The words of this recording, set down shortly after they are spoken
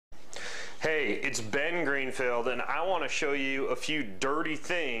Hey, it's Ben Greenfield, and I want to show you a few dirty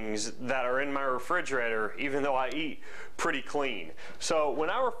things that are in my refrigerator, even though I eat pretty clean. So when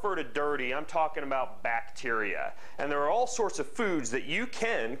I refer to dirty, I'm talking about bacteria. And there are all sorts of foods that you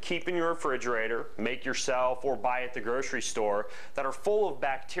can keep in your refrigerator, make yourself, or buy at the grocery store that are full of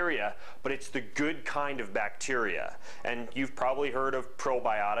bacteria, but it's the good kind of bacteria. And you've probably heard of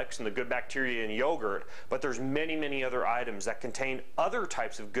probiotics and the good bacteria in yogurt, but there's many, many other items that contain other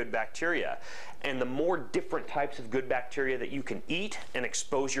types of good bacteria. And the more different types of good bacteria that you can eat and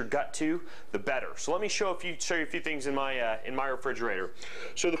expose your gut to, the better. So let me show you a few things in my refrigerator.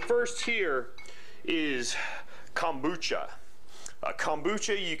 So the first here is kombucha.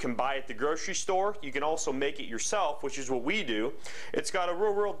 Kombucha you can buy at the grocery store. You can also make it yourself, which is what we do. It's got a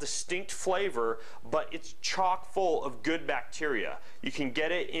real distinct flavor, but it's chock full of good bacteria. You can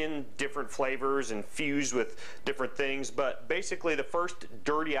get it in different flavors and fused with different things, but basically the first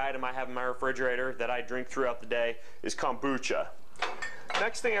dirty item I have in my refrigerator that I drink throughout the day is kombucha.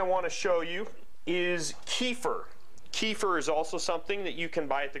 Next thing I want to show you is kefir. Kefir is also something that you can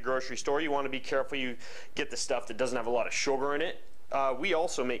buy at the grocery store. You want to be careful you get the stuff that doesn't have a lot of sugar in it. We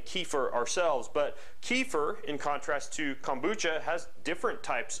also make kefir ourselves, but kefir, in contrast to kombucha, has different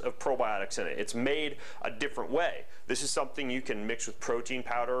types of probiotics in it. It's made a different way. This is something you can mix with protein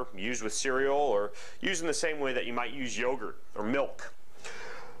powder, use with cereal, or use in the same way that you might use yogurt or milk.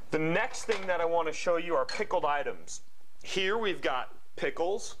 The next thing that I want to show you are pickled items. Here we've got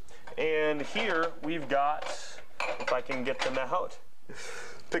pickles, and here we've got, if I can get them out,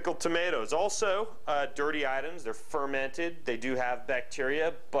 pickled tomatoes. Also dirty items. They're fermented. They do have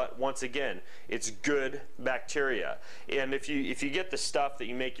bacteria, but once again, it's good bacteria. And if you get the stuff that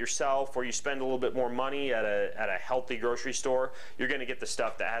you make yourself, or you spend a little bit more money at a healthy grocery store, you're going to get the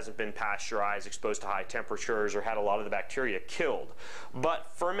stuff that hasn't been pasteurized, exposed to high temperatures, or had a lot of the bacteria killed. But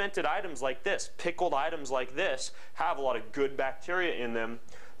fermented items like this, pickled items like this, have a lot of good bacteria in them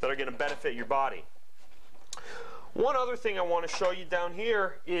that are going to benefit your body. One other thing I want to show you down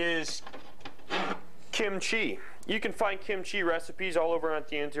here is kimchi. You can find kimchi recipes all over on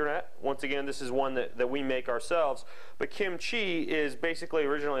the internet. Once again, this is one that we make ourselves. But kimchi is basically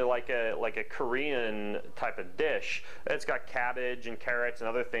originally like a Korean type of dish. It's got cabbage and carrots and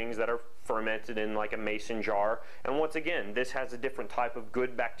other things that are fermented in like a mason jar. And once again, this has a different type of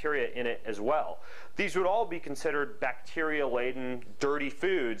good bacteria in it as well. These would all be considered bacteria-laden, dirty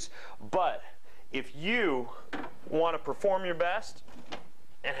foods, but if you want to perform your best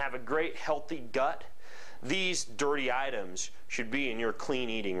and have a great healthy gut, these dirty items should be in your clean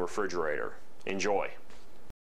eating refrigerator. Enjoy.